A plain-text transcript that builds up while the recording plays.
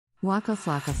Waka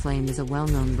Flocka Flame is a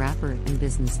well-known rapper and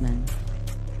businessman.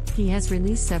 He has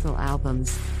released several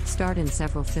albums, starred in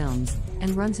several films,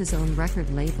 and runs his own record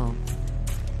label.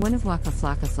 One of Waka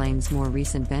Flocka Flame's more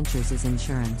recent ventures is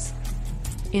insurance.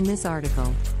 In this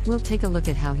article, we'll take a look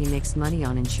at how he makes money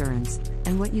on insurance,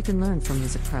 and what you can learn from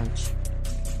his approach.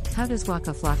 How does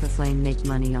Waka Flocka Flame make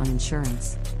money on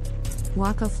insurance?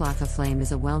 Waka Flocka Flame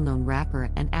is a well-known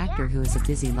rapper and actor who has a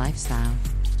busy lifestyle.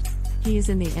 He is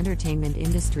in the entertainment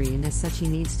industry, and as such he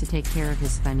needs to take care of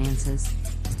his finances.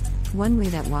 One way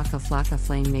that Waka Flocka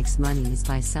Flame makes money is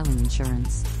by selling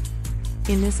insurance.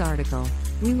 In this article,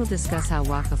 we will discuss how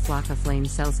Waka Flocka Flame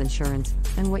sells insurance,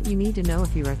 and what you need to know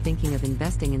if you are thinking of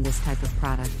investing in this type of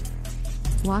product.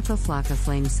 Waka Flocka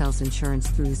Flame sells insurance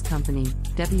through his company,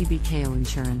 WBKO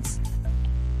Insurance.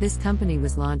 This company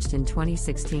was launched in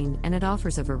 2016, and it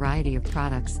offers a variety of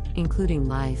products, including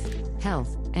life,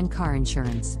 health, and car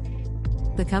insurance.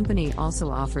 The company also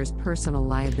offers personal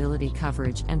liability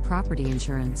coverage and property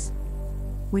insurance.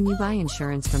 When you buy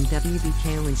insurance from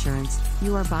WBKO Insurance,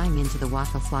 you are buying into the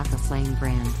Waka Flocka Flame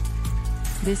brand.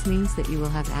 This means that you will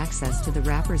have access to the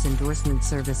rapper's endorsement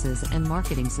services and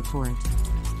marketing support.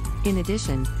 In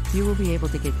addition, you will be able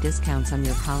to get discounts on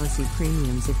your policy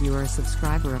premiums if you are a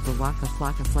subscriber of the Waka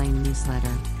Flocka Flame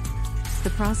newsletter. The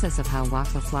process of how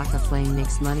Waka Flocka Flame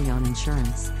makes money on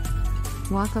insurance.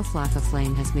 Waka Flocka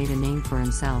Flame has made a name for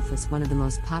himself as one of the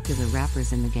most popular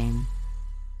rappers in the game.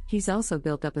 He's also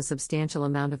built up a substantial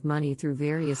amount of money through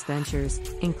various ventures,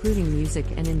 including music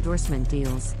and endorsement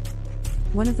deals.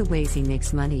 One of the ways he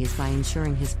makes money is by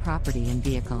insuring his property and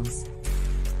vehicles.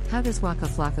 How does Waka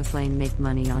Flocka Flame make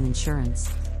money on insurance?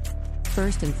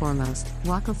 First and foremost,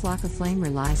 Waka Flocka Flame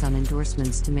relies on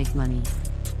endorsements to make money.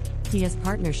 He has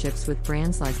partnerships with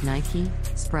brands like Nike,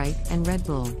 Sprite, and Red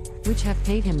Bull, which have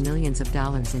paid him millions of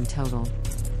dollars in total.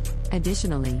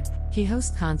 Additionally, he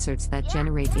hosts concerts that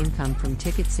generate income from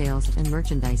ticket sales and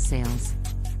merchandise sales.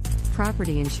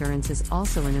 Property insurance is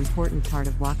also an important part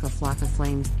of Waka Flocka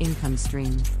Flame's income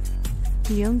stream.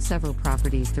 He owns several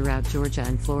properties throughout Georgia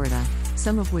and Florida,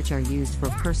 some of which are used for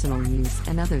personal use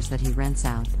and others that he rents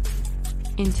out.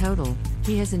 In total,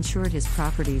 he has insured his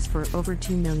properties for over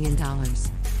 $2 million.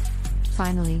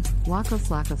 Finally, Waka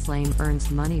Flocka Flame earns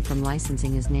money from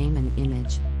licensing his name and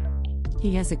image.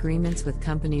 He has agreements with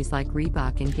companies like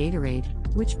Reebok and Gatorade,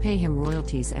 which pay him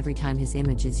royalties every time his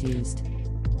image is used.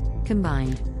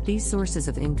 Combined, these sources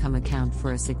of income account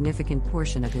for a significant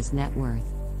portion of his net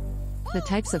worth. The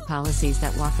types of policies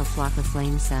that Waka Flocka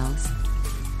Flame sells.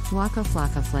 Waka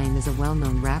Flocka Flame is a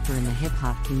well-known rapper in the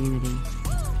hip-hop community.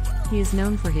 He is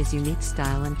known for his unique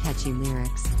style and catchy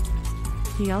lyrics.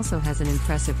 He also has an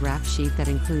impressive rap sheet that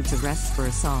includes arrests for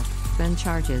assault, gun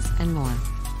charges, and more.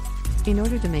 In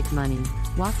order to make money,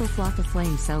 Waka Flocka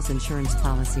Flame sells insurance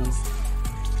policies.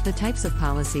 The types of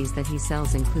policies that he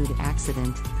sells include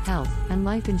accident, health, and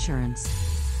life insurance.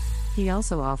 He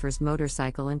also offers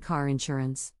motorcycle and car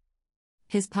insurance.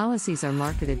 His policies are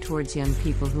marketed towards young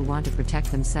people who want to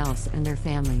protect themselves and their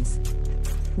families.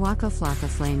 Waka Flocka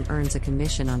Flame earns a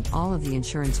commission on all of the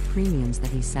insurance premiums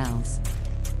that he sells.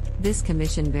 This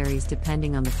commission varies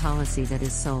depending on the policy that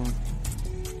is sold.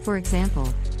 For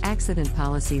example, accident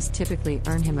policies typically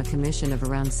earn him a commission of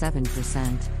around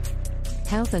 7%.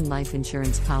 Health and life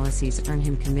insurance policies earn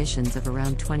him commissions of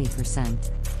around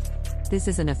 20%. This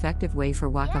is an effective way for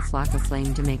Waka Flocka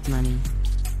Flame to make money.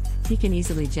 He can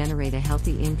easily generate a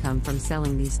healthy income from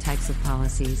selling these types of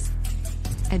policies.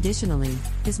 Additionally,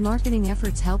 his marketing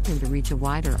efforts help him to reach a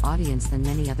wider audience than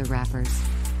many other rappers.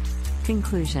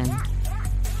 Conclusion.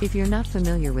 If you're not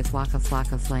familiar with Waka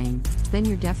Flocka Flame, then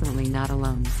you're definitely not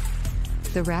alone.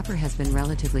 The rapper has been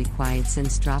relatively quiet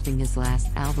since dropping his last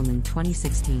album in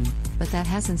 2016, but that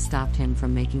hasn't stopped him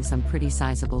from making some pretty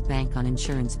sizable bank on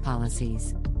insurance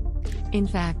policies. In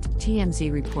fact,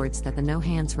 TMZ reports that the No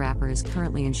Hands rapper is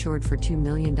currently insured for $2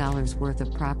 million worth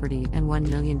of property and $1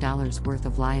 million worth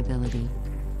of liability.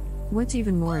 What's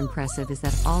even more impressive is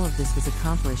that all of this was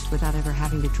accomplished without ever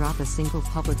having to drop a single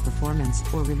public performance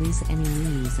or release any new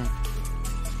music.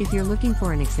 If you're looking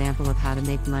for an example of how to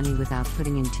make money without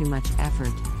putting in too much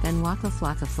effort, then Waka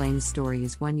Flocka Flame's story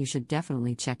is one you should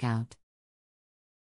definitely check out.